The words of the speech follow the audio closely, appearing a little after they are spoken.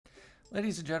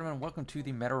Ladies and gentlemen, welcome to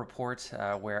the Meta Report,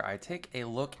 where I take a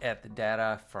look at the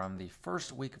data from the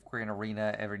first week of Grand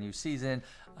Arena every new season,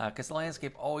 because the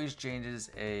landscape always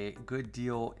changes a good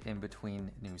deal in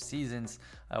between new seasons,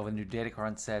 with new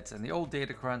Datacron sets and the old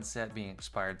Datacron set being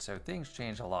expired, so things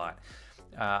change a lot.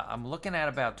 I'm looking at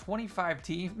about 25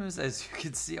 teams, as you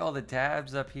can see all the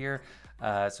tabs up here,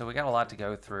 so we got a lot to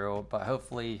go through, but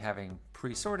hopefully having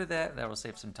pre-sorted that will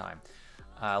save some time.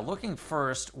 Looking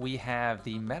first, we have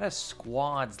the meta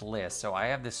squads list. So I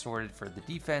have this sorted for the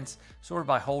defense, sorted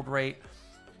by hold rate.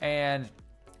 And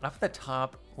up at the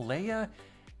top, Leia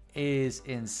is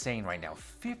insane right now.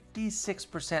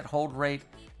 56% hold rate,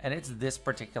 and it's this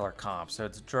particular comp. So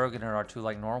it's Drogon and R2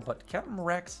 like normal, but Captain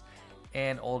Rex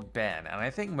and Old Ben. And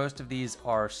I think most of these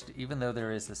are, even though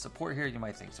there is the support here, you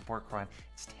might think support Kron,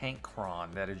 it's Tank Kron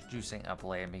that is juicing up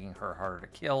Leia, making her harder to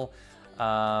kill.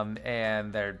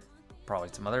 And they're probably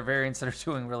some other variants that are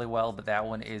doing really well, but that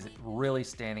one is really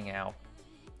standing out.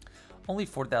 Only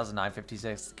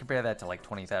 4,956. Compare that to like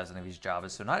 20,000 of these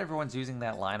Jabbas. So not everyone's using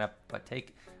that lineup, but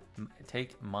take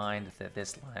mind that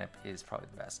this lineup is probably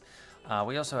the best.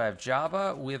 We also have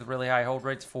Jabba with really high hold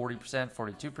rates, 40%,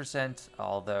 42%,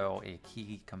 although a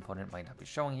key component might not be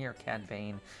showing here. Cad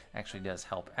Bane actually does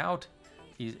help out.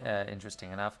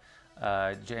 Interesting enough.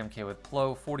 JMK with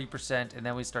Plo, 40%, and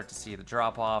then we start to see the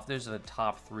drop-off. Those are the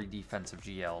top three defensive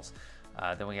GLs.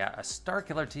 Then we got a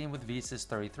Starkiller team with Visas,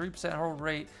 33% hold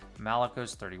rate,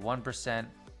 Malicos, 31%,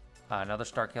 another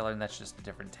Starkiller, and that's just a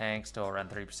different tank, still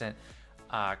around 30%.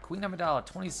 Queen Amidala,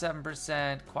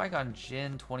 27%, Qui-Gon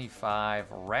Jinn, 25%,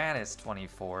 Raddus,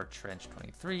 24%, Trench,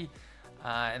 23%,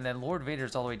 and then Lord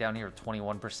Vader's all the way down here with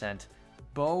 21%.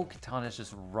 Bo-Katan is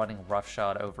just running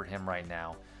roughshod over him right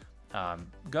now.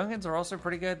 Gungans are also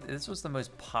pretty good. This was the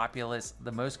most populous,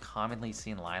 the most commonly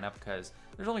seen lineup because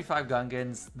there's only 5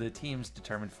 Gungans. The team's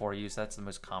determined for you, so that's the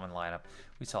most common lineup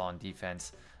we saw on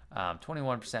defense.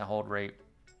 21% hold rate.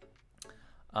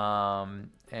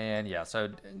 And yeah, so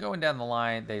going down the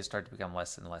line, they start to become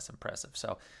less and less impressive.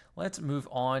 So let's move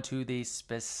on to the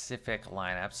specific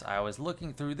lineups. I was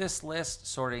looking through this list,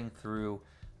 sorting through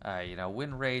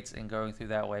win rates and going through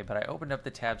that way, but I opened up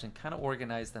the tabs and kind of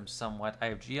organized them somewhat. I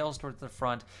have GLs towards the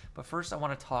front, but first I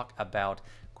want to talk about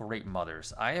Great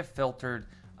Mothers. I have filtered,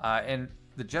 and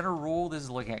the general rule, this is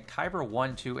looking at Kyber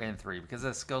 1, 2, and 3, because of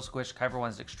the skill squish, Kyber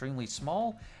 1 is extremely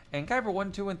small, and Kyber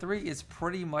 1, 2, and 3 is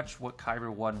pretty much what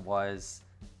Kyber 1 was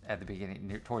at the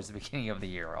beginning, towards the beginning of the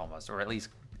year almost, or at least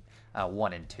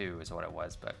 1 and 2 is what it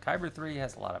was, but Kyber 3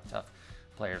 has a lot of tough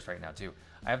players right now too.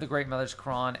 I have the Great Mothers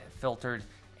Kron filtered,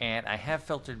 and I have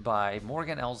filtered by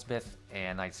Morgan Elsbeth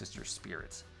and Night Sister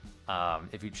Spirits.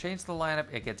 If you change the lineup,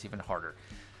 it gets even harder.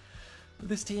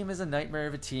 This team is a nightmare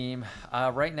of a team.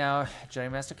 Right now,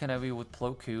 Jedi Master Kenobi with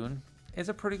Plo Koon is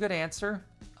a pretty good answer.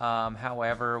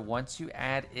 However, once you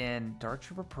add in Dark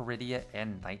Trooper Peridia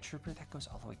and Night Trooper, that goes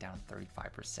all the way down to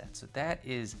 35%. So that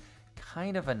is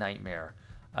kind of a nightmare.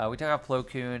 We talk about Plo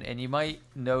Koon, and you might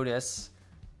notice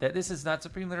that this is not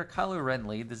Supreme Leader Kylo Ren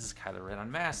lead, this is Kylo Ren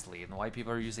Unmasked lead. And why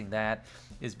people are using that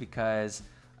is because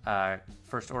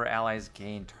First Order allies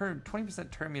gain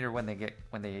 20% turn meter when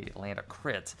they land a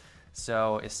crit.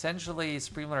 So essentially,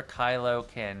 Supreme Leader Kylo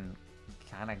can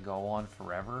kind of go on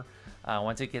forever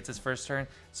once it gets its first turn.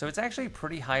 So it's actually a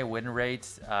pretty high win rate.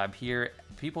 Here,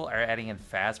 people are adding in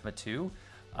Phasma too.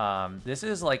 This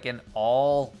is like an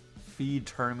all feed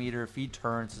turn meter, feed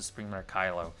turns to Supreme Leader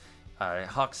Kylo.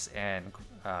 Hux and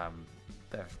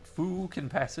the Fu can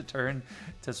pass a turn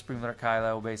to Supreme Leader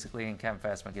Kylo, basically, and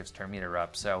Captain Phasma gives turn meter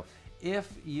up. So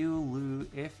if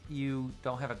you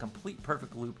don't have a complete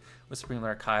perfect loop with Supreme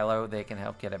Leader Kylo, they can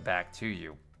help get it back to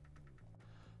you.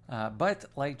 But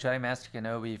like Jedi Master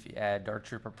Kenobi, if you add Dark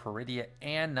Trooper Peridia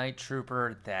and Night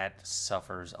Trooper, that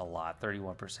suffers a lot,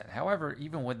 31%. However,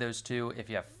 even with those two, if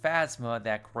you have Phasma,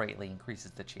 that greatly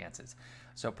increases the chances.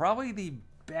 So probably the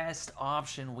best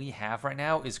option we have right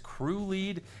now is crew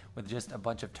lead with just a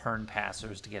bunch of turn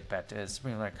passers to get back to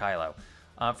Supreme Leader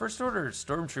Kylo. First Order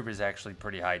Stormtrooper is actually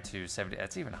pretty high too, 70.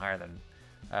 That's even higher than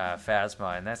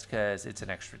Phasma, and that's because it's an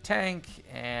extra tank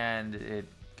and it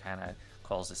kind of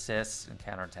calls assists and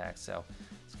counterattacks, so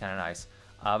it's kind of nice.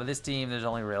 But this team, there's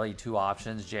only really 2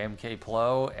 options: JMK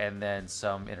Plo and then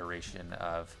some iteration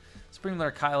of Supreme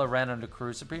Leader Kylo Ren under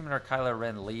crew. Supreme Leader Kylo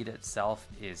Ren lead itself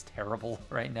is terrible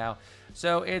right now.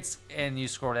 So it's, and you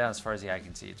scroll down as far as the eye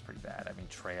can see, it's pretty bad. I mean,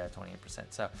 Traya, 28%.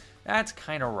 So that's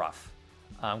kind of rough.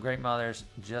 Great Mothers,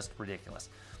 just ridiculous.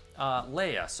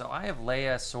 Leia. So I have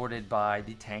Leia sorted by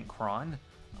the tank Kron.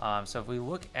 So if we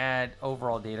look at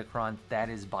overall Datacron, that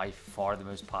is by far the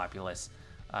most populous.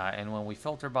 And when we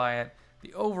filter by it,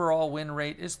 The overall win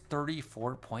rate is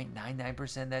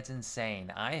 34.99%. That's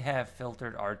insane. I have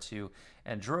filtered R2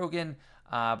 and Drogon,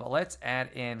 but let's add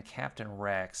in Captain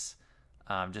Rex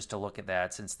just to look at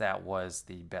that, since that was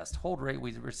the best hold rate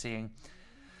we were seeing.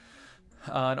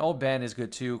 And Old Ben is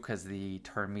good too because the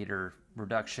turn meter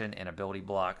reduction and ability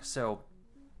block. So,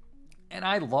 and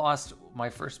I lost my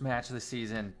first match of the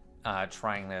season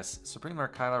trying this. Supreme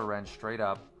Lord Kylo Ren straight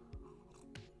up.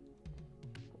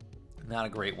 Not a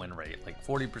great win rate, like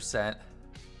 40%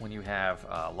 when you have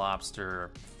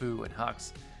Lobster, Fu, and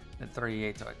Hux, and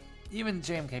 38 to even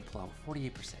JMK Plo,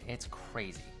 48%. It's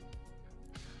crazy.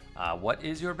 What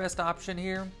is your best option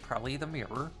here? Probably the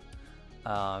mirror.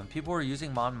 People are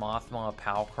using Mon Mothma,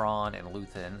 Palkron, and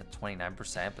Luthen at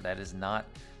 29%, but that is not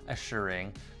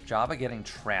assuring. Jabba getting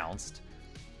trounced.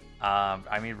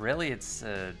 I mean, really, it's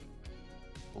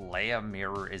Leia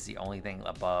mirror is the only thing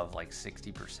above like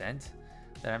 60%.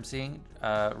 That I'm seeing.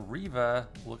 Reva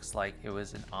looks like it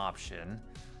was an option,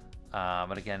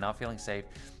 but again, not feeling safe.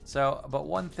 So, but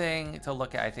one thing to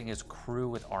look at, I think, is crew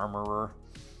with armorer.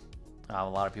 A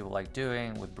lot of people like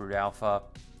doing with Brood Alpha.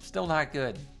 Still not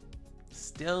good.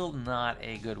 Still not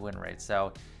a good win rate.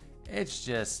 So, it's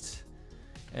just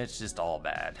all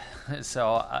bad.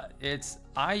 So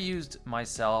I used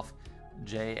myself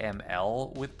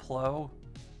JML with Plo.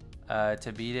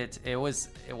 To beat it. It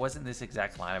wasn't this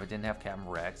exact lineup. It didn't have Captain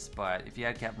Rex, but if you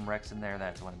had Captain Rex in there,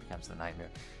 that's when it becomes the nightmare.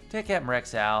 Take Captain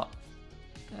Rex out,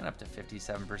 and up to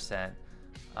 57%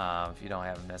 if you don't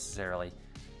have him necessarily.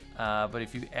 But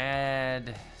if you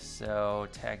add, so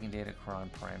tagging data, Kron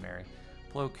primary,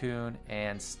 Plo Koon,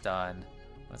 and stun,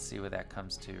 let's see what that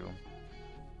comes to.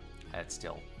 It's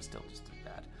still just as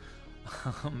bad.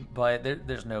 But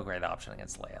there's no great option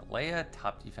against Leia. Leia,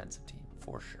 top defensive team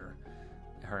for sure.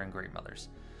 Her and Great Mothers.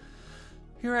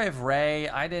 Here I have Rey.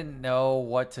 I didn't know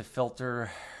what to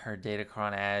filter her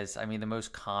Datacron as. I mean, the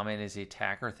most common is the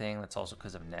attacker thing. That's also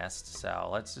because of Nest. So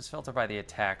let's just filter by the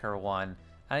attacker one.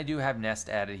 I do have Nest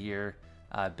added here.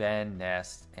 Ben,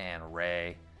 Nest, and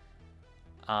Rey.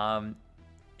 And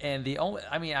the only,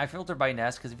 I mean, I filtered by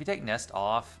Nest because if you take Nest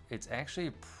off, it's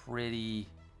actually pretty.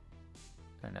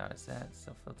 I don't know. Is that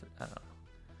still filtered? I don't know.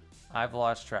 I've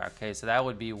lost track. Okay, so that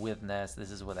would be with Nest. This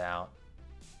is without.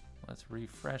 Let's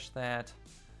refresh that.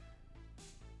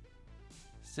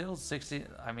 Still 60.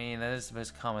 I mean, that is the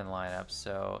most common lineup.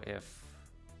 So if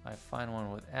I find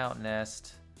one without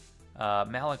Nest,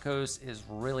 Malicos is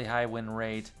really high win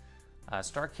rate.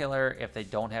 Starkiller, if they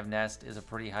don't have Nest, is a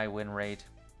pretty high win rate.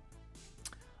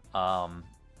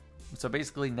 So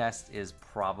basically, Nest is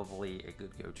probably a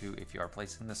good go-to if you are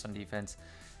placing this on defense.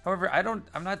 However,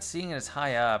 I'm not seeing it as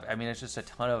high up. I mean, it's just a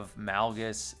ton of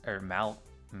Malgus or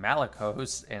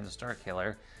Malicos and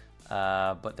Starkiller.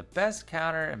 But the best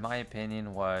counter, in my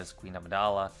opinion, was Queen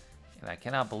Amidala. And I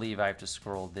cannot believe I have to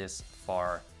scroll this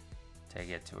far to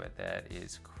get to it. That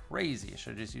is crazy. I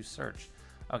should have just used search.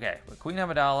 Okay, but Queen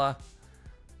Amidala.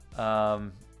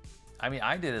 I mean,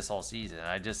 I did this all season.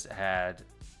 I just had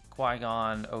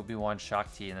Qui-Gon, Obi-Wan,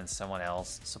 Shakti, and then someone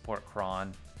else support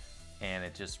Kron. And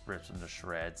it just rips them to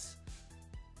shreds.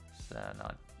 So,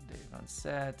 not Dave on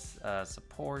set.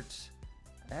 Support.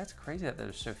 That's crazy that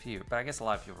there's so few, but I guess a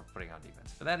lot of people are putting on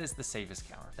defense. But that is the safest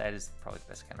counter. That is probably the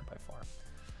best counter by far.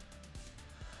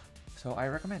 So I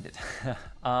recommend it.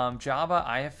 Jabba,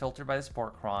 I have filtered by the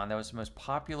support cron. That was the most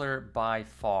popular by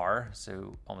far.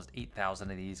 So almost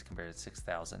 8,000 of these compared to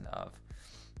 6,000 of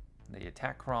the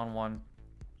attack cron one.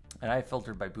 And I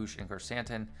filtered by Bouche and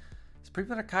Corsantin. Supreme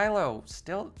Lord Kylo,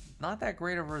 still not that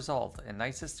great of a result. And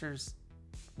Night Sisters,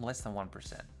 less than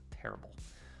 1%. Terrible.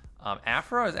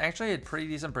 Afra is actually a pretty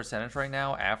decent percentage right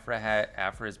now.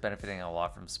 Afra is benefiting a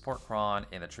lot from support cron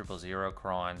and the 000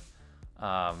 cron.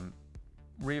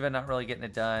 Reva not really getting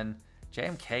it done.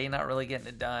 JMK not really getting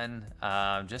it done.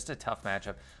 Just a tough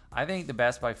matchup. I think the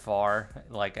best by far,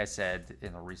 like I said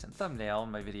in a recent thumbnail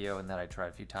in my video and that I tried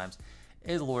a few times,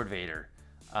 is Lord Vader.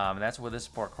 That's with the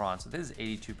support cron. So this is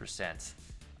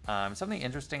 82%. Something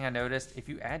interesting I noticed, if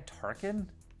you add Tarkin,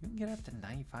 you can get up to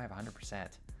 95, 100%.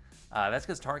 That's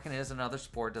because Tarkin is another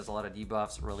support, does a lot of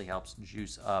debuffs, really helps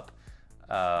juice up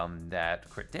that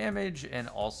crit damage, and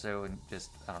also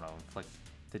just, I don't know, like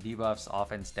the debuffs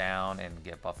offense down and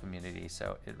get buff immunity,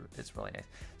 so it's really nice.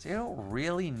 So you don't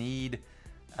really need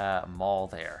Maul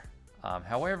there.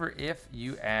 However, if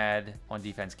you add on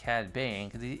defense Cad Bane,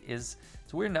 because it's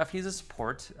weird enough, he's a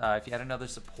support. If you add another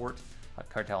support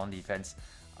cartel on defense,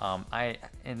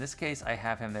 in this case, I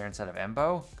have him there instead of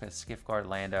Embo, because Skiff-Guard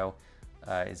Lando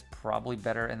is probably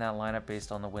better in that lineup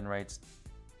based on the win rates.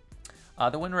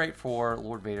 The win rate for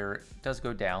Lord Vader does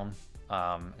go down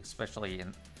especially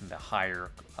in the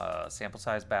higher sample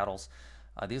size battles.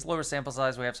 These lower sample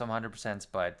size, we have some 100%,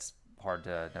 but it's hard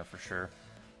to know for sure.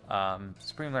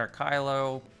 Supreme Leader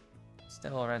Kylo,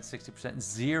 still around 60%.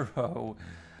 0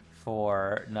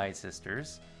 for Night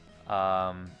Sisters.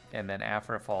 And then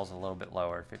Afra falls a little bit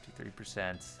lower,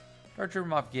 53%. Dark Trooper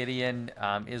Moff Gideon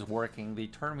is working.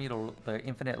 The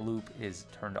infinite loop is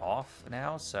turned off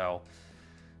now, so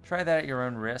try that at your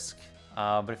own risk.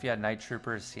 But if you had Night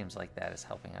Troopers, seems like that is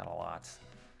helping out a lot.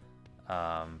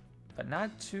 But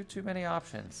not too many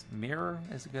options. Mirror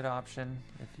is a good option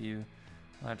if you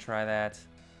want to try that.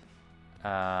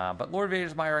 But Lord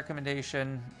Vader's my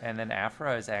recommendation, and then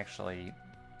Afra is actually,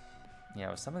 you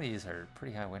know, some of these are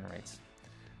pretty high win rates.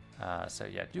 So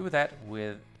yeah, do with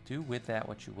that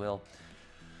what you will.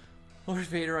 Lord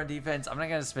Vader on defense, I'm not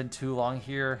going to spend too long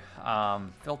here.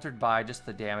 Filtered by just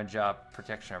the damage up,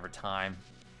 protection over time.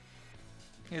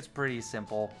 It's pretty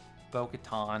simple.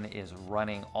 Bo-Katan is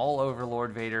running all over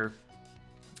Lord Vader.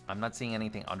 I'm not seeing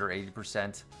anything under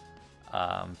 80%.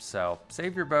 So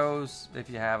save your bows if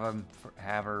you have them.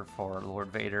 Have her for Lord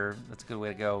Vader. That's a good way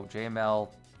to go. JML,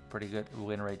 pretty good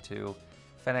win rate too.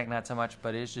 Fennec, not so much,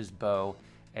 but it's just bow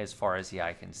as far as the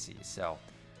eye can see. So,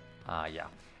 yeah.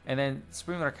 And then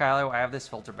Supreme Leader Kylo, I have this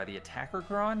filtered by the Attacker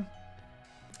Kron.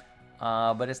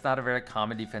 But it's not a very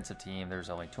common defensive team. There's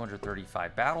only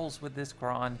 235 battles with this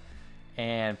Kron,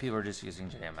 and people are just using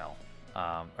JML.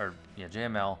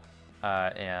 JML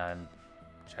and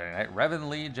Shadow Knight, Revan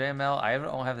Lee, JML. I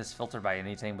don't have this filtered by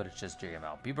anything, but it's just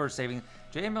JML. People are saving.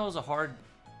 JML is a hard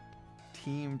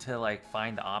team to like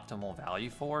find the optimal value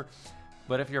for,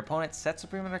 but if your opponent sets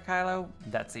Supreme Leader Kylo,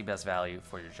 that's the best value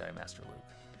for your Jedi Master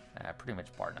Luke. Pretty much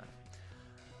bar none.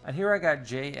 And here I got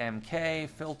JMK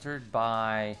filtered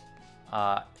by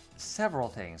several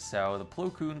things. So the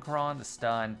Plo Koon Kron, the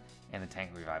stun, and the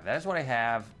tank revive. That is what I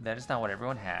have. That is not what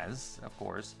everyone has, of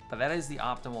course, but that is the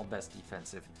optimal best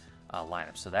defensive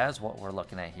lineup. So that is what we're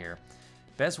looking at here.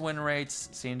 Best win rates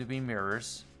seem to be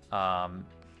mirrors.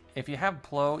 If you have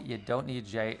Plo, you don't need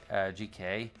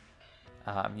GK.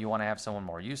 You want to have someone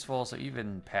more useful. So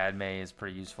even Padme is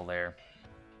pretty useful there.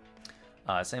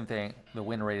 Same thing. The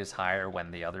win rate is higher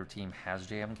when the other team has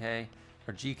JMK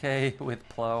or GK with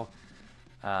Plo.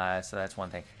 So that's one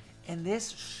thing. And this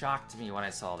shocked me when I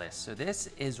saw this. So this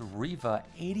is Reva,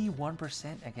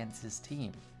 81% against his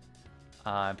team.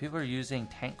 People are using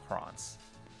tank crons.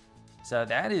 So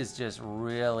that is just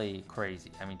really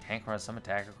crazy. I mean, tank crons, some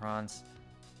attacker crons,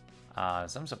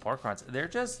 some support crons. They're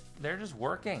just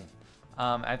working.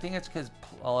 I think it's because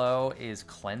Plo is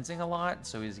cleansing a lot,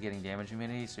 so he's getting damage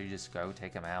immunity. So you just go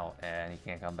take him out, and he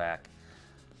can't come back.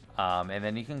 And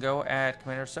then you can go at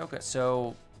Commander Ahsoka.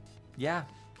 So yeah,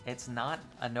 it's not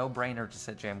a no-brainer to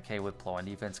set JMK with Plo on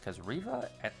defense, because Reva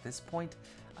at this point,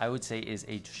 I would say, is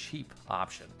a cheap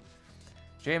option.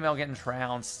 JML getting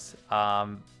trounced.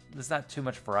 There's not too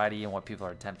much variety in what people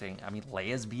are attempting. I mean,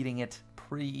 Leia's beating it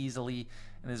pretty easily,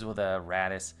 and this is with a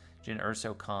Raddus Jyn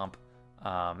Erso comp.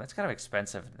 That's kind of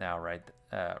expensive now, right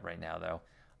now though.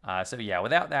 So yeah,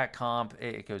 without that comp,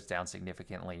 it goes down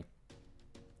significantly.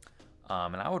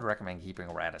 And I would recommend keeping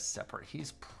Raddus separate.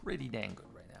 He's pretty dang good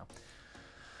right now.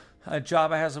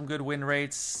 Jabba has some good win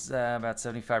rates, about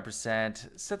 75%.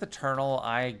 Sith Eternal,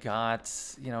 I got,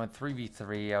 in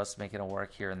 3v3, I was making it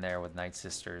work here and there with Night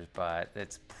Sisters, but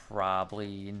it's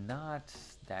probably not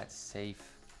that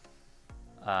safe.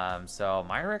 So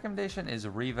my recommendation is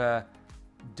Reva.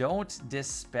 Don't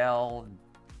dispel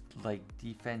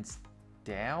defense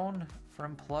down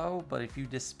from Plo, but if you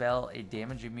dispel a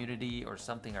damage immunity or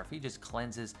something, or if he just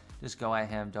cleanses, just go at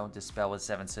him. Don't dispel with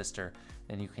Seven Sister,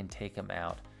 then you can take him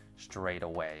out straight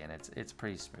away, and it's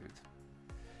pretty smooth.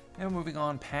 Now moving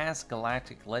on past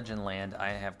Galactic Legend Land, I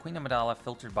have Queen Amidala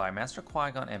filtered by Master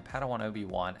Qui-Gon and Padawan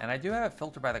Obi-Wan, and I do have it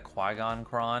filtered by the Qui-Gon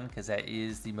Kron because that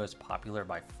is the most popular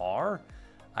by far.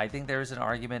 I think there is an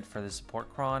argument for the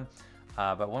support Kron,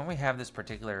 but when we have this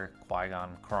particular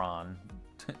Qui-Gon Kron,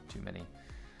 too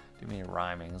many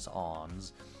rhymings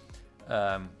ons.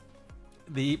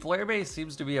 The player base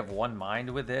seems to be of one mind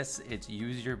with this. It's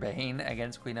use your Bane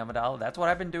against Queen Amidala. That's what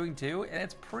I've been doing too, and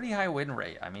it's pretty high win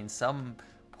rate. I mean, some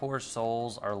poor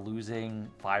souls are losing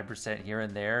 5% here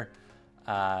and there,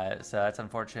 so that's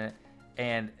unfortunate.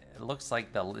 And it looks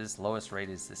like this lowest rate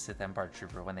is the Sith Empire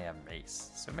Trooper when they have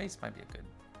Mace. So Mace might be a good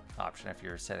option if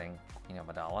you're setting Queen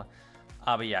Amidala.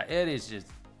 But yeah,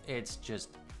 it's just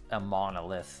a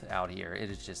monolith out here. It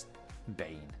is just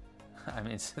Bane. I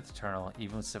mean, Sith Eternal,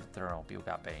 even with Sith Eternal, people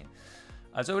got Bane.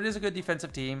 So it is a good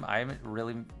defensive team. I'm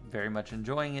really very much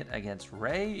enjoying it against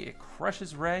Rey. It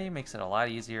crushes Rey, makes it a lot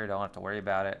easier. Don't have to worry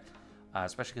about it.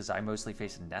 especially because I mostly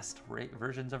face nest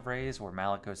versions of Rays where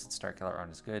Malicos and Starkiller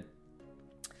aren't as good.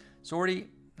 Zori,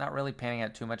 not really panning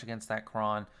out too much against that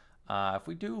Kron. If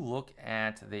we do look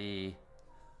at the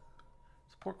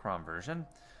support Kron version,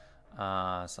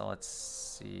 so let's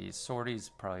see, Zori's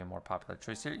probably a more popular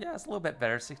choice here. Yeah, it's a little bit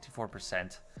better,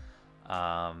 64%.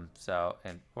 Or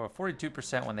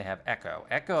 42% when they have Echo.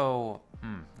 Echo,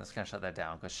 let's kind of shut that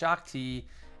down because Shock T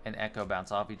and Echo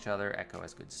bounce off each other. Echo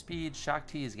has good speed. Shock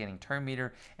T is getting turn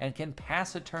meter and can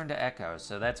pass a turn to Echo.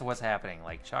 So that's what's happening.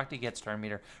 Like Shock T gets turn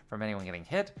meter from anyone getting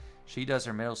hit. She does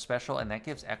her middle special and that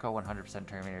gives Echo 100%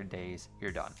 turn meter days.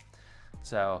 You're done.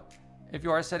 So if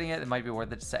you are setting it, it might be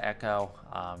worth it to set Echo.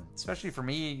 Especially for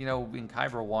me, you know, in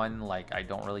Kyber 1, like I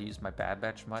don't really use my Bad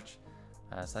Batch much.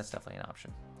 So that's definitely an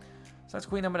option. So that's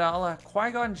Queen Amidala.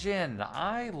 Qui-Gon Jinn.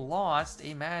 I lost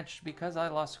a match because I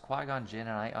lost to Qui-Gon Jinn and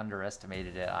I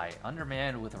underestimated it. I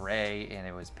undermanned with Rey and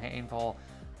it was painful.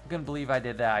 I couldn't believe I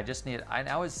did that.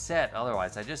 I was set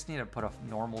otherwise. I just need to put a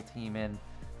normal team in,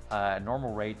 a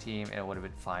normal Rey team, and it would have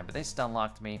been fine. But they stun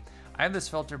locked me. I have this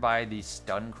filter by the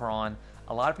stun Kron.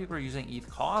 A lot of people are using ETH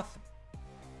Koth,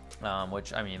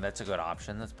 which, I mean, that's a good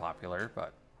option. That's popular,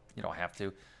 but you don't have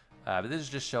to. But this is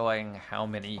just showing how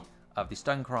many of the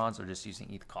stun Krons are just using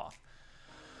ETH Koth.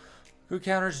 Who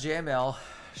counters JML,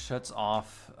 shuts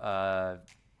off the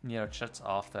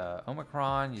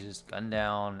Omicron. You just gun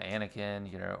down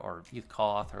Anakin, you know, or ETH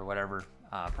Koth or whatever.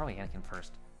 Probably Anakin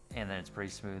first, and then it's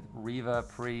pretty smooth. Reva,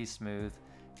 pretty smooth.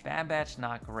 Bad Batch,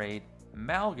 not great.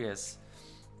 Malgus,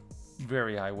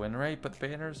 very high win rate, but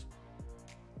banners,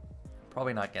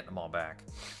 probably not getting them all back.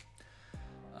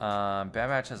 Bad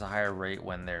Batch has a higher rate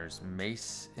when there's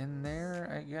Mace in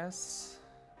there, I guess,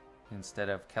 instead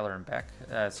of Keller and Beck.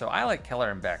 So I like Keller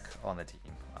and Beck on the team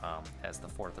as the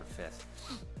 4th or 5th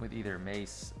with either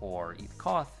Mace or ETH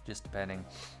Koth, just depending.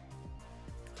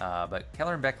 But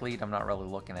Keller and Beck lead I'm not really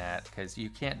looking at because you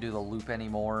can't do the loop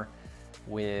anymore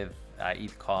with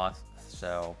ETH Koth.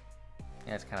 So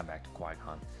yeah, it's kind of back to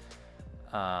Qui-Gon.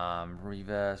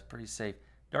 Reva is pretty safe.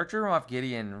 Dark Trooper Moff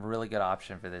Gideon, really good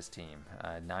option for this team.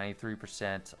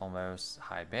 93% almost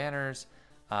high banners.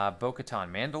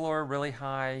 Bo-Katan Mandalore, really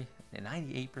high.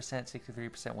 98%,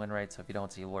 63% win rate. So if you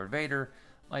don't see Lord Vader,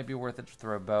 might be worth it to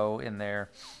throw Bo in there.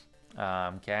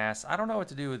 Gas, I don't know what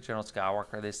to do with General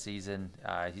Skywalker this season.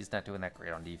 He's not doing that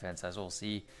great on defense, as we'll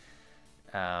see.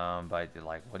 But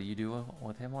like, what do you do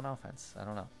with him on offense? I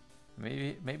don't know.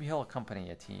 Maybe he'll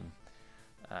accompany a team,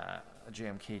 a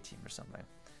JMK team or something.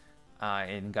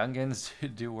 And Gungans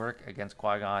do work against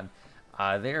Qui-Gon.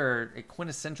 They're a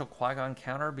quintessential Qui-Gon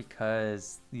counter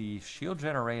because the shield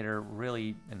generator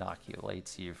really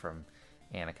inoculates you from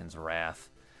Anakin's wrath.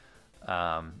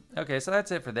 Okay, so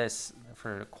that's it for this.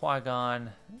 For Qui-Gon,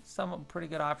 some pretty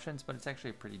good options, but it's actually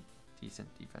a pretty decent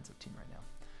defensive team right now.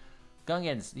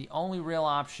 Gungans, the only real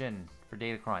option for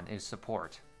Datacron is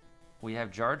support. We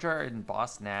have Jar Jar and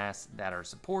Boss Nass that are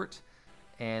support,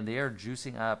 and they are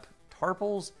juicing up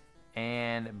Tarpals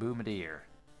and Boomadir.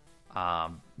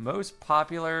 Most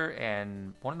popular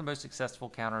and one of the most successful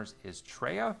counters is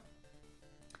Traya.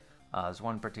 There's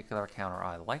one particular counter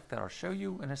I like that I'll show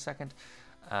you in a second.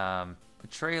 But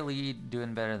Traya lead,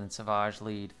 doing better than Savage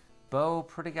lead. Bo,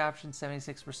 pretty good option,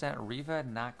 76%. Reva,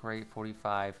 not great,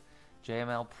 45%.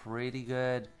 JML, pretty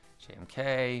good.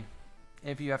 JMK,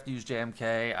 if you have to use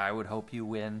JMK, I would hope you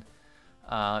win.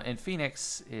 And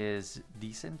Phoenix is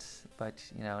decent, but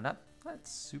you know, not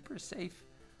super safe.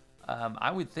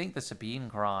 I would think the Sabine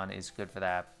Kron is good for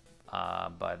that,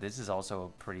 but this is also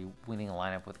a pretty winning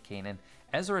lineup with Kanan.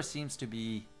 Ezra seems to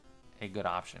be a good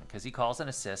option because he calls an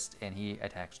assist and he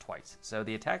attacks twice. So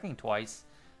the attacking twice,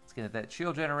 it's gonna that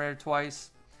shield generator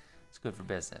twice. It's good for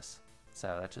business.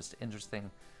 So that's just interesting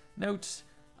notes.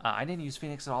 I didn't use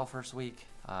Phoenix at all first week.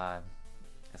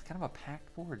 It's kind of a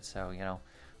packed board, so you know,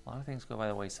 a lot of things go by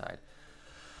the wayside.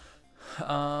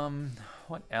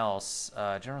 What else?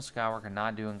 General Skywalker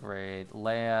not doing great.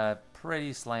 Leia,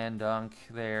 pretty slam dunk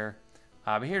there.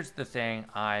 But here's the thing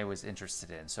I was interested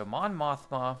in. So Mon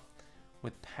Mothma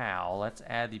with POW. Let's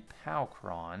add the POW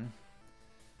Kron.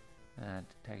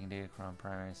 Tagging data Kron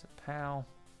primary. So POW.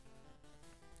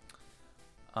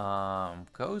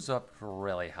 Goes up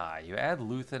really high. You add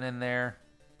Luthen in there,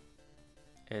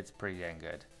 it's pretty dang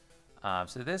good.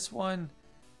 So this one,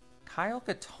 Kyle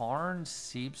Katarn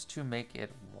seems to make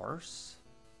it worse.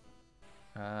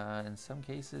 In some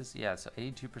cases, yeah, so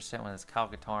 82% when it's Kyle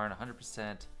Katarn,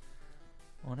 100%.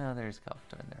 Well, now there's Kyle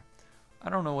Katarn there. I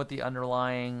don't know what the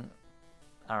underlying,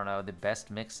 the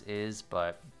best mix is,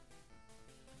 but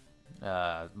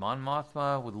Mon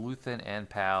Mothma with Luthen and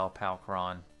POW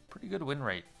Kron, pretty good win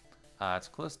rate. It's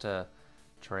close to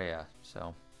Traya.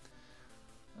 So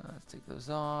let's take those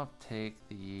off. Take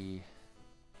the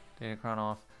Datacron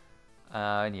off.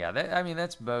 And yeah, I mean,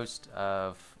 that's most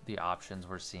of the options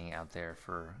we're seeing out there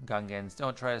for Gungans.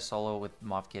 Don't try to solo with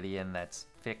Moff Gideon. That's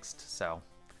fixed. So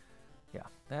yeah,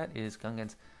 that is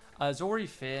Gungans. Zori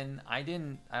Finn, I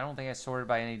don't think I sorted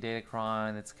by any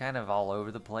Datacron. It's kind of all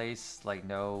over the place. Like,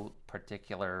 no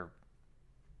particular,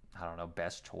 I don't know,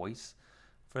 best choice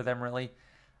for them, really.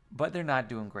 But they're not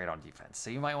doing great on defense. So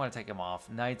you might want to take them off.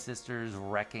 Night Sisters,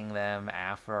 wrecking them.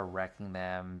 Afra, wrecking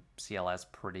them. CLS,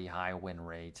 pretty high win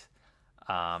rate.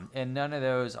 And none of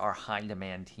those are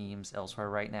high-demand teams elsewhere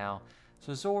right now.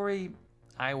 So Zori,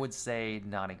 I would say,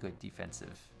 not a good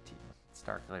defensive team.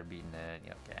 Starkiller beating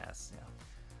it, gas,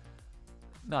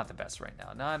 not the best right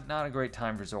now. Not a great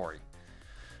time for Zori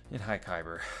in High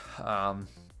Kyber.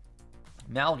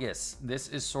 Malgus, this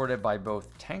is sorted by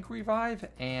both tank revive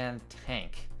and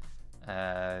tank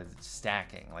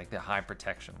stacking, like the high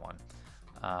protection one.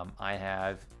 I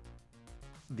have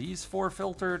these 4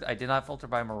 filtered. I did not filter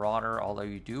by Marauder, although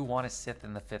you do want a Sith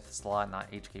in the 5th slot,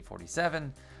 not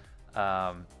HK-47.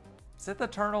 Sith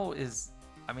Eternal is,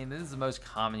 I mean, this is the most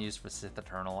common use for Sith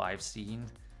Eternal I've seen,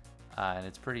 and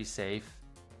it's pretty safe.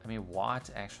 I mean,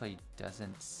 Watt actually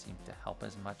doesn't seem to help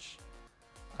as much.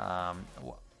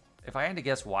 If I had to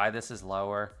guess why this is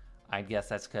lower, I'd guess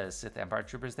that's because Sith Empire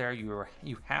Trooper's there. You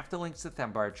have to link Sith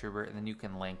Empire Trooper, and then you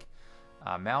can link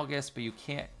Malgus, but you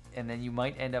can't, and then you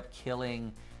might end up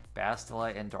killing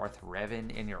Bastila and Darth Revan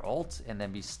in your ult, and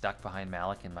then be stuck behind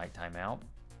Malik and might time out.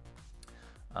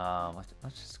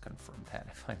 Let's just confirm that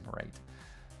if I'm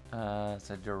right.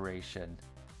 So duration.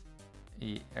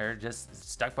 Or just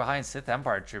stuck behind Sith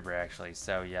Empire Trooper, actually.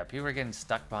 So yeah, people are getting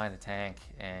stuck behind the tank,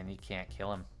 and you can't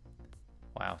kill him.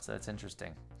 Wow, so that's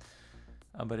interesting.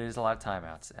 But it is a lot of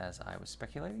timeouts, as I was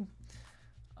speculating.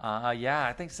 Yeah,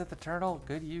 I think Sith Eternal,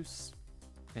 good use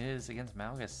is against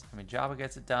Malgus. I mean, Jabba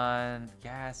gets it done.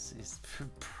 Gas is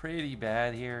pretty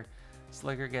bad here.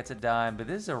 Slicker gets it done, but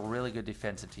this is a really good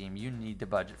defensive team. You need to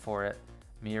budget for it.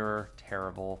 Mirror,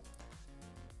 terrible.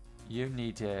 You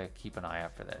need to keep an eye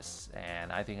out for this,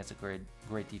 and I think it's a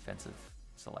great defensive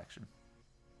selection.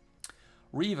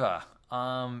 Reva,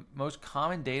 most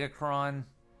common Datacron.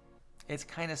 It's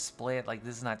kind of split. Like,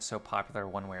 this is not so popular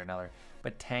one way or another,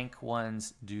 but tank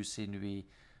ones do seem to be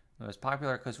the most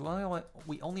popular because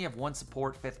we only have one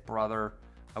support, 5th brother.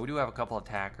 We do have a couple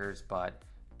attackers, but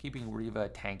keeping Reva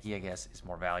tanky, I guess, is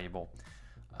more valuable.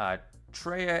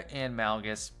 Traya and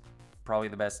Malgus, probably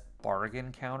the best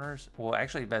bargain counters. Well,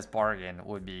 actually, the best bargain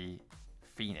would be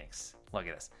Phoenix. Look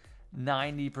at this.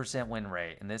 90% win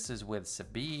rate. And this is with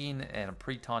Sabine and a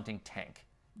pre-taunting tank.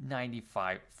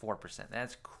 4%.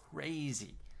 That's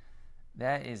crazy.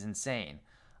 That is insane.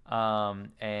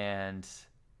 And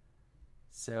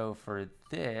so for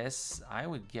this, I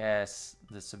would guess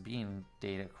the Sabine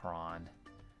Datacron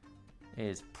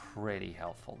is pretty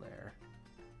helpful there.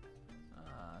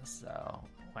 So,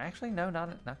 well, actually, no,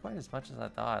 not quite as much as I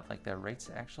thought. Like, the rates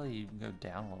actually go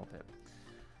down a little bit.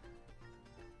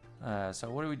 So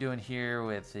what are we doing here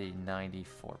with the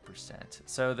 94%?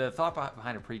 So the thought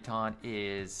behind a pre-taunt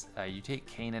is you take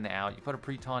Kanan out, you put a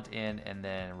pre-taunt in, and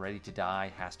then Ready to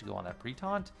Die has to go on that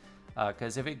pre-taunt.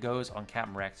 Because if it goes on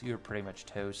Captain Rex, you're pretty much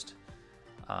toast.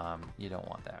 You don't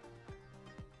want that.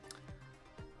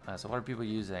 So what are people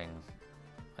using?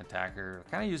 Attacker,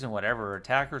 kind of using whatever.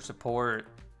 Attacker, support.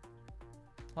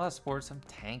 A lot of support, some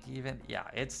tank even. Yeah,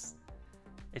 it's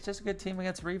just a good team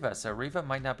against Reva. So Reva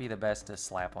might not be the best to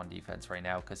slap on defense right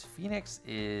now because Phoenix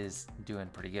is doing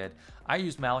pretty good. I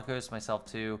use Malicos myself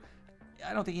too.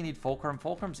 I don't think you need Fulcrum.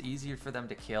 Fulcrum's easier for them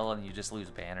to kill and you just lose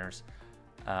banners.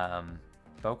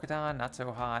 Bo-Katan, not so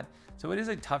hot. So it is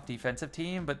a tough defensive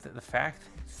team, but the fact,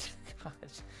 gosh,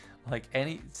 like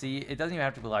it doesn't even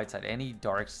have to be light side. Any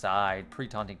dark side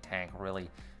pre-taunting tank really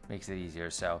makes it easier.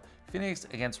 So Phoenix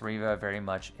against Reva very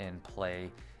much in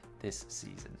play this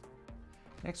season.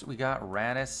 Next, we got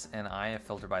Raddus, and I have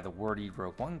filtered by the wordy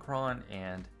Rogue One Cron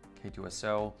and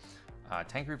K2SO.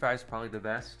 Tank revive is probably the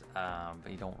best,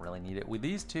 but you don't really need it. With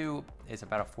these two, it's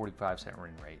about a 45%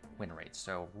 win rate,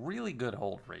 so really good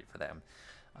hold rate for them.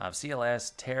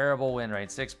 CLS, terrible win rate,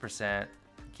 6%.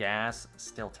 Gas,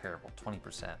 still terrible,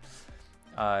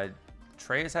 20%.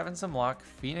 Trey is having some luck.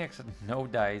 Phoenix, no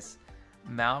dice.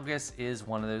 Malgus is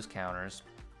one of those counters.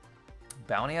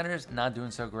 Bounty Hunters, not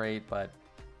doing so great, but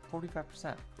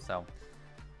 45%. So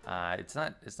it's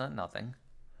not nothing.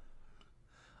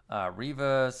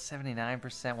 Reva,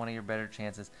 79%, one of your better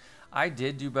chances. I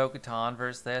did do Bo-Katan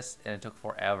versus this, and it took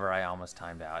forever. I almost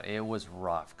timed out. It was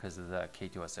rough because of the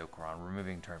K2SO Cron,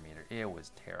 removing turn meter. It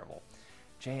was terrible.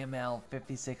 JML,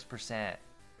 56%.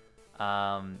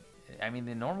 I mean,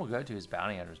 the normal go-to is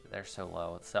bounty hunters, but they're so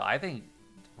low. So I think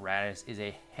Raddus is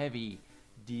a heavy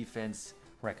defense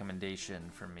recommendation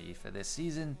for me for this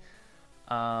season.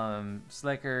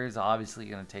 Slicker is obviously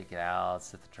going to take it out.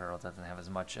 Sith the Turtle doesn't have as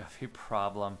much of a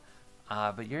problem.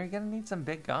 But you're going to need some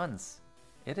big guns.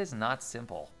 It is not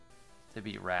simple to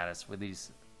beat Raddus with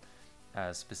these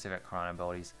specific Kron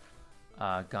abilities.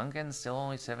 Gungans still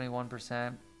only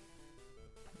 71%.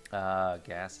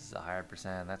 Gas is a higher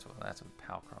percent. That's with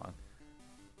Palkron.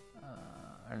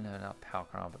 I don't know, not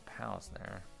Palkron, but Pal's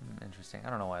there. Interesting. I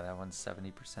don't know why that one's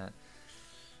 70%.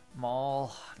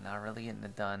 Maul, not really getting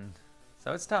it done.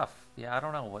 So it's tough. Yeah, I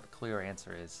don't know what the clear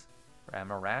answer is for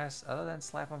Admiral Raddus other than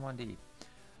slap him on D.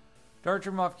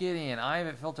 Darcher Moff Gideon. I have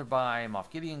it filtered by Moff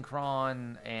Gideon,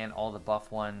 Kron, and all the buff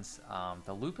ones.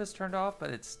 The loop is turned off,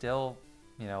 but it's still,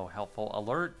 you know, helpful.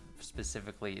 Alert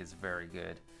specifically is very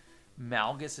good.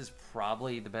 Malgus is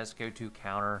probably the best go-to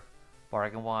counter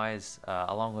bargain-wise,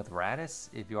 along with Raddus.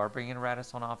 If you are bringing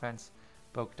Raddus on offense,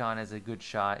 Bo-Katan is a good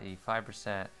shot,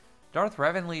 85%. Darth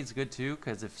Revan leads good too,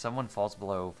 because if someone falls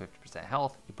below 50%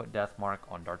 health, you put Death Mark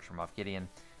on Darcher Moff Gideon,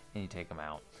 and you take him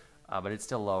out. But it's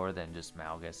still lower than just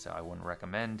Malgus, so I wouldn't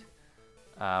recommend.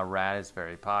 Raddus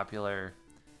very popular.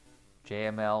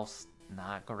 JML's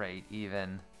not great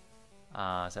even.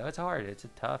 So it's hard. It's a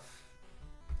tough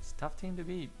team to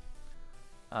beat.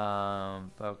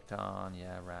 Bo-Katan,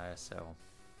 yeah, Raddus. So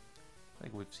I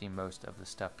think we've seen most of the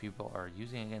stuff people are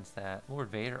using against that. Lord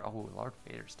Vader. Oh, Lord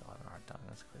Vader's still having a hard time.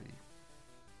 That's crazy.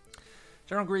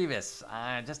 General Grievous.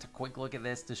 Just a quick look at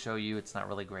this to show you it's not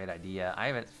really a great idea. I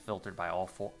have it filtered by all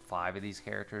 5 of these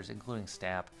characters, including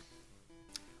Stap.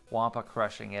 Wampa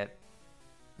crushing it.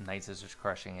 Night Sisters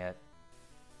crushing it.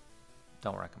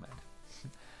 Don't recommend.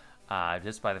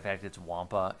 Just by the fact it's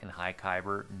Wampa and High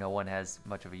Kyber, no one has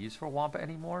much of a use for Wampa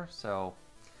anymore. So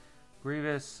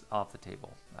Grievous off the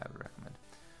table, I would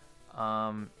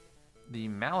recommend. The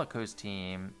Malicos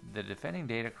team, the defending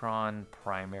Datacron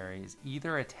primaries,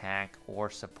 either attack or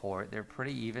support. They're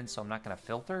pretty even, so I'm not going to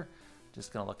filter.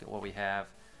 Just going to look at what we have.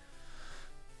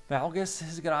 Malgus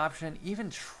is a good option. Even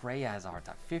Traya has a hard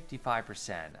time,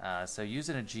 55%. So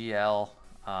using a GL,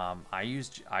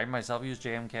 I myself used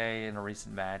JMK in a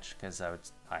recent match because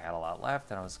I had a lot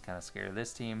left and I was kind of scared of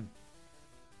this team.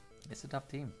 It's a tough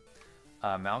team.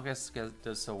 Malgus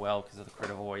does so well because of the crit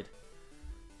avoid.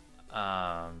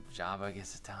 Jabba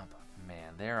gets a ton, but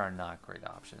man, there are not great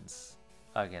options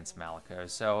against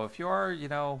Malicos. So if you are, you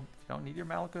know, if you don't need your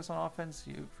Malicos on offense,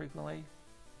 you frequently,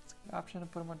 it's a good option to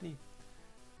put him on D.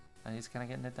 And he's kind of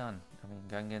getting it done. I mean,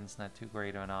 Gungan's not too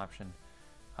great of an option.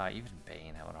 Even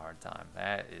Bane having a hard time.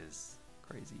 That is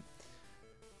crazy.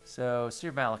 So,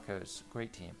 Seer Malicos,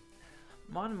 great team.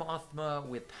 Mon Mothma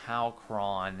with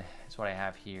Palkron is what I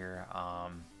have here.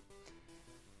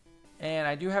 And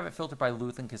I do have it filtered by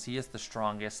Luthen because he is the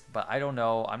strongest, but I don't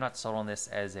know. I'm not sold on this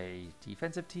as a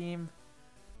defensive team.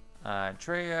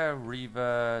 Traya,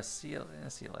 Reva,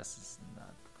 CLS is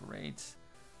not great.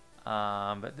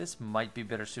 But this might be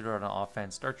better suited on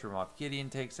offense. Darcher Moff Gideon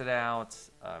takes it out.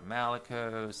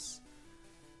 Malicos.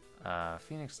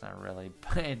 Phoenix not really,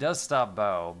 but it does stop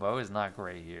Bo. Bo is not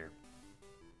great here.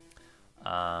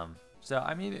 So,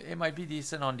 I mean, it might be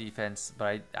decent on defense,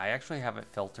 but I actually have it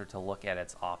filtered to look at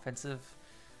its offensive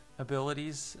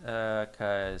abilities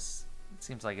because it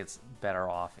seems like it's better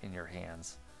off in your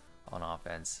hands on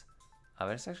offense. But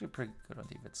it's actually pretty good on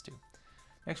defense, too.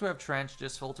 Next, we have Trench,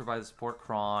 just filtered by the support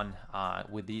Kron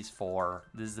with these 4.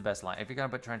 This is the best line. If you're going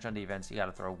to put Trench on defense, you got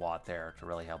to throw Watt there to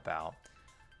really help out.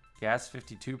 Gas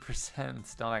 52%,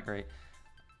 still not great.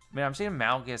 Man, I'm seeing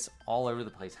Malgus all over the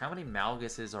place. How many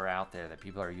Malguses are out there that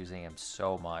people are using him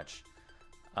so much?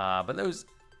 But those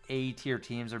A-tier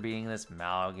teams are beating this.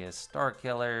 Malgus,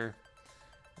 Starkiller,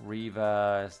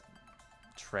 Reva,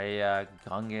 Traya,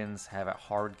 Gungans have it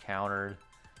hard countered.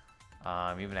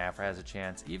 Even Afra has a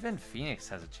chance. Even Phoenix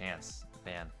has a chance,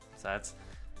 man. So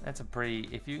that's a pretty...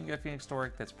 If you can get Phoenix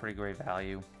Torque, that's pretty great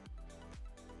value.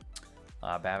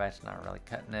 Babat's not really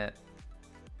cutting it.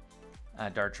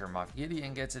 Darcher Moff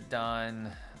Gideon gets it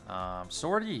done.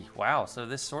 Sortie. Wow. So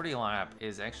this Sortie lineup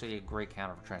is actually a great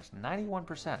counter for Trench.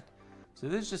 91%. So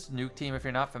this is just a nuke team. If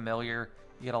you're not familiar,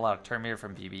 you get a lot of Terminator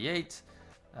from BB-8.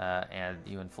 And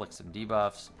you inflict some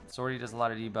debuffs. Sortie does a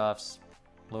lot of debuffs.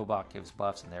 Lobot gives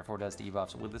buffs and therefore does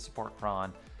debuffs with the support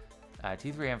Kron.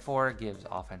 T3M4 gives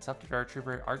offense up to Dark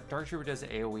Trooper. Dark Trooper does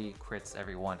AoE, crits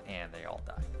everyone, and they all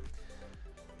die.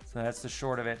 So that's the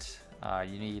short of it.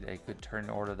 You need a good turn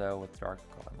order though with Dark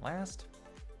going last.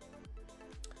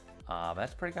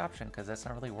 That's a pretty good option because that's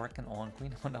not really working on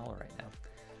Queen Amidala right now.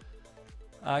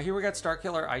 Here we got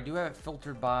Starkiller. I do have it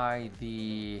filtered by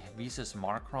the Visas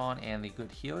Markron and the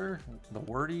good healer, the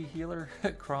wordy healer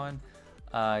Kron,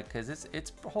 because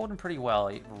it's holding pretty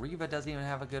well. Reva doesn't even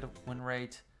have a good win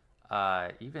rate.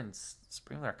 Even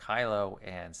Sprinkler Kylo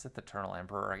and Sith Eternal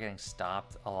Emperor are getting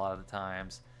stopped a lot of the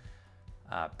times.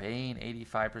 Bane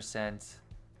 85%.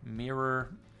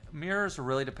 Mirrors are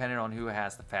really dependent on who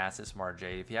has the fastest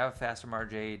Marjade. If you have a faster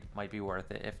Marjade, might be worth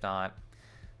it. If not,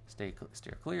 steer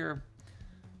clear.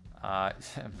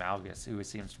 Malgus, who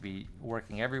seems to be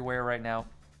working everywhere right now.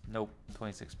 Nope,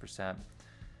 26%.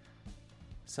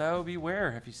 So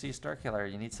beware if you see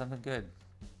Starkiller, you need something good.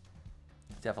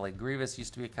 Definitely Grievous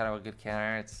used to be kind of a good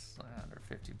counter. It's under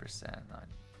 50%,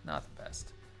 not the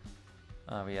best.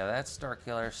 But yeah, that's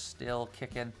Starkiller still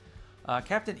kicking.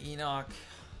 Captain Enoch,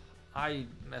 I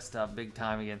messed up big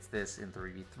time against this in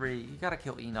 3v3. You gotta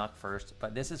kill Enoch first,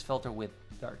 but this is filtered with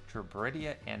Dark Trooper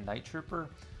and Night Trooper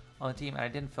on the team, and I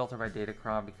didn't filter by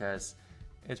Datacron because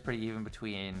it's pretty even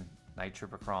between Night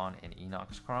Trooper Kron and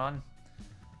Enoch's Kron.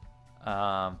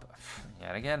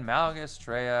 Yet again, Malgus,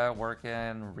 Traya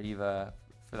working, Reva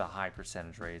for the high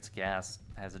percentage rates. Gas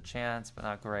has a chance, but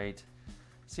not great.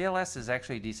 CLS is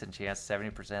actually a decent chance,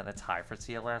 70%. That's high for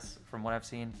CLS from what I've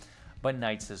seen. But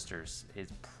Night Sisters is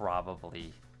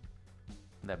probably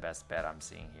the best bet I'm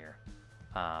seeing here.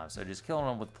 So just killing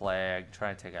them with Plague,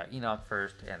 trying to take out Enoch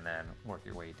first, and then work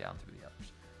your way down through the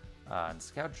others. And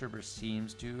Scout Trooper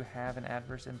seems to have an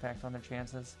adverse impact on their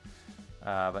chances.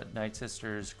 But Night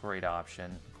Sisters, great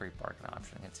option, great bargain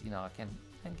option against Enoch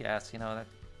and Gas. You know, that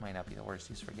might not be the worst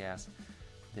use for Gas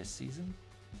this season.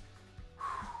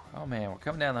 Oh man, we're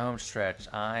coming down the home stretch.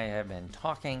 I have been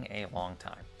talking a long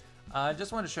time.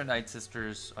 Just wanted to show Night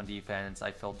Sisters on defense.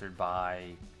 I filtered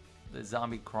by the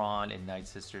Zombie Kron and Night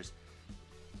Sisters.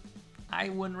 I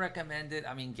wouldn't recommend it.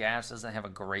 I mean, Gas doesn't have a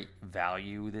great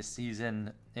value this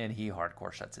season, and he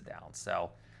hardcore shuts it down.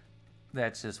 So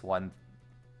that's just one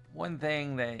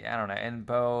thing that, I don't know, and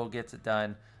Bo gets it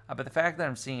done. But the fact that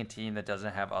I'm seeing a team that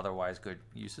doesn't have otherwise good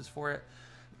uses for it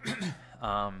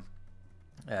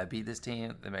beat this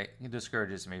team, it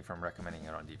discourages me from recommending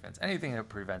it on defense. Anything that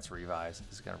prevents revives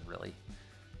is going to really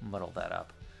muddle that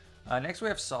up. Next we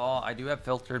have Saw. I do have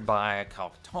filtered by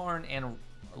Kal-Katarn and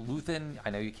Luthen. I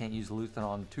know you can't use Luthen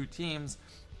on two teams,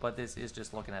 but this is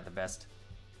just looking at the best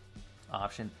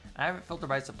option. I have it filtered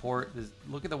by support.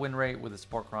 Look at the win rate with the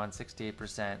support Kron,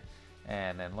 68%,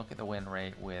 and then look at the win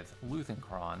rate with Luthen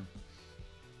Kron,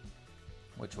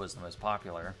 which was the most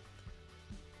popular.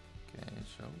 Okay,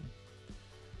 so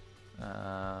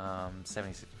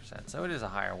 76%. So it is a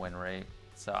higher win rate.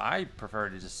 So I prefer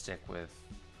to just stick with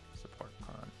support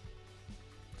Kron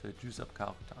to juice up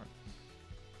Kal-Katarn.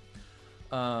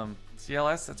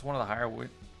 CLS, that's one of the higher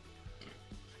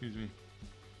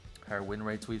win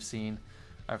rates we've seen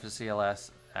for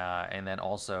CLS, and then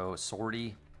also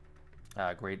Sortie,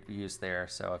 great use there.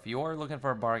 So if you are looking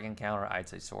for a bargain counter, I'd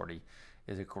say Sortie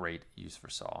is a great use for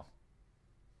Saw.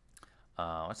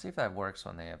 Let's see if that works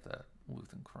when they have the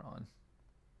Luthen Kron,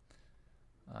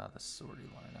 the Sortie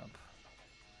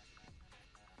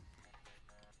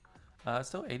lineup. It's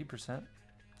still 80%,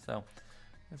 so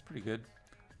that's pretty good.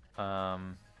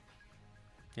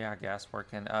 Yeah, Gas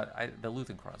working. The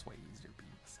Luthen Kron's way easier to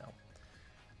beat, so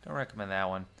don't recommend that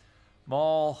one.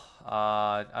 Maul,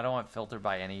 I don't want filtered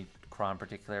by any Kron in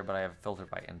particular, but I have filtered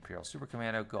by Imperial Super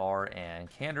Commando, Gar, and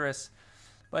Canderous.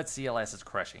 But CLS is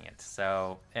crushing it.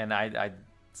 So, and I'd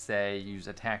say use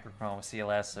Attacker Kron with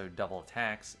CLS, so double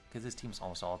attacks, because this team's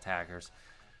almost all attackers.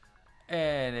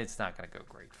 And it's not going to go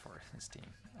great for this team.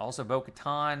 Also,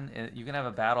 Bo-Katan, you can have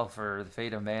a battle for the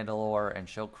fate of Mandalore, and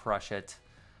she'll crush it.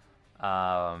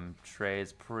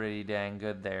 Trey's pretty dang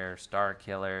good there.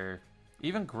 Starkiller.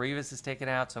 Even Grievous is taken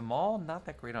out. So Maul, not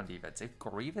that great on defense. If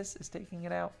Grievous is taking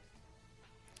it out,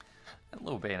 a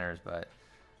little banners, but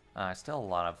still a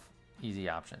lot of easy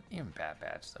options. Even Bad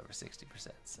Batch is over 60%.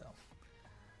 So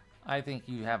I think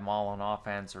you have Maul on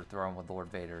offense or throw him with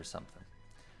Lord Vader or something.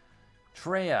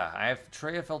 Traya. I have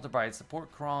Traya filtered by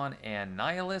support Kron and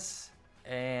Nihilus,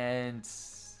 and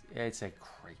it's a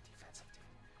great defensive team.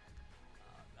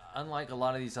 Unlike a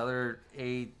lot of these other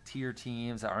A-tier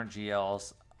teams that aren't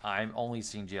GLs, I'm only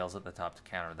seeing GLs at the top to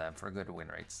counter them for good win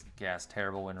rates. Gas,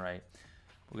 terrible win rate.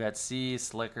 We got C,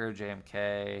 Slicker,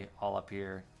 JMK, all up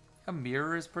here. A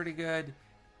Mirror is pretty good.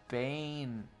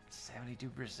 Bane,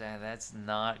 72%. That's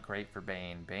not great for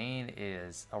Bane. Bane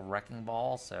is a wrecking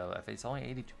ball, so if it's only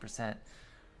 82%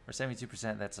 or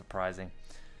 72%, that's surprising.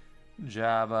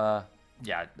 Jabba,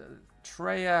 yeah,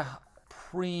 Traya,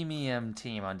 premium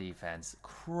team on defense,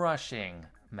 crushing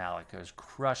Malicos,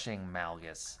 crushing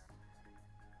Malgus.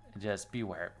 just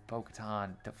beware.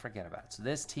 Bo-Katan, don't forget about it. So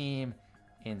this team,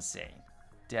 insane.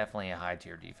 Definitely a high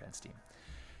tier defense team.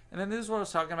 And then this is what I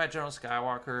was talking about, General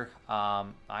Skywalker.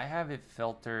 I have it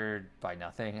filtered by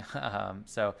nothing.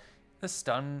 So the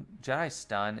stun, Jedi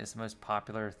stun is the most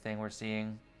popular thing we're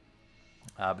seeing.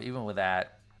 But even with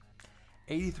that,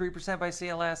 83% by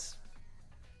CLS,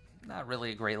 not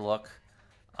really a great look.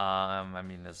 I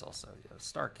mean, there's also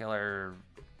Starkiller,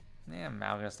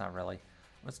 Malgus, not really.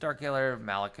 But Starkiller,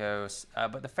 Malicos,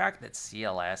 but the fact that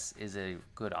CLS is a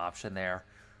good option there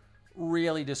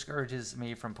really discourages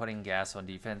me from putting gas on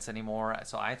defense anymore.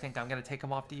 So I think I'm going to take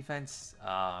him off defense,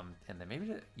 and then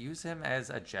maybe use him as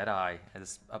a Jedi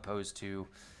as opposed to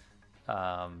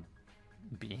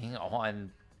being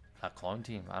on a clone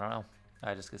team. I don't know.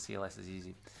 I just because CLS is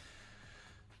easy.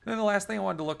 Then the last thing I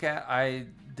wanted to look at, I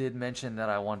did mention that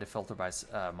I wanted to filter by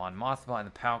Mon Mothma and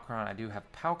the Palkron. I do have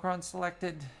Palkron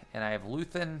selected, and I have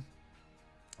Luthen.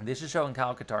 This is showing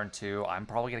Kyle Katarn too. I'm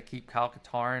probably going to keep Kyle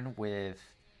Katarn with,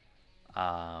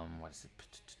 what is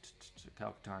it?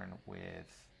 Kyle Katarn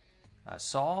with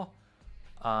Saw.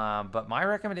 But my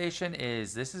recommendation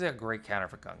is this is a great counter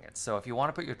for Gungans. So if you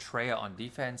want to put your Traya on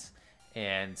defense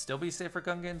and still be safe for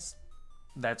Gungans,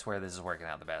 that's where this is working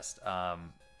out the best.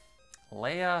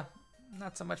 Leia,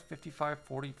 not so much, 55,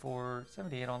 44,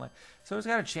 78 on that. So it's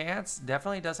got a chance.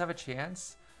 Definitely does have a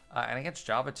chance. And against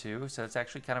Jabba too, so it's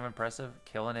actually kind of impressive,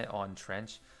 killing it on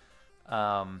Trench.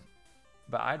 But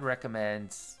I'd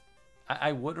recommend,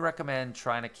 I would recommend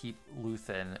trying to keep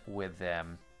Luthen with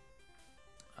them.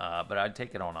 But I'd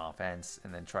take it on offense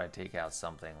and then try to take out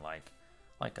something like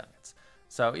Gungans.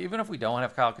 So even if we don't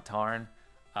have Kyle Katarn,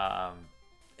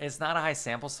 it's not a high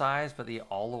sample size, but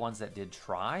all the ones that did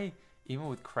try, even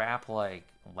with crap like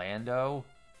Lando,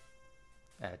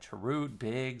 Chirrut,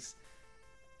 Biggs,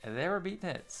 they were beating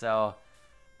it. So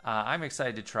I'm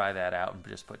excited to try that out and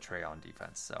just put Trey on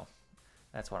defense. So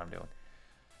that's what I'm doing.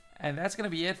 And that's going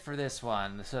to be it for this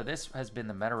one. So this has been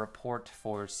the meta report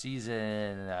for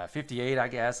season 58, I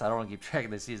guess. I don't want to keep track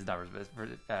of the season numbers, but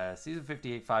for season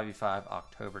 58, 5v5,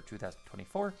 October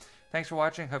 2024. Thanks for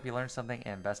watching. Hope you learned something,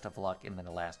 and best of luck in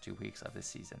the last 2 weeks of this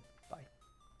season. Bye.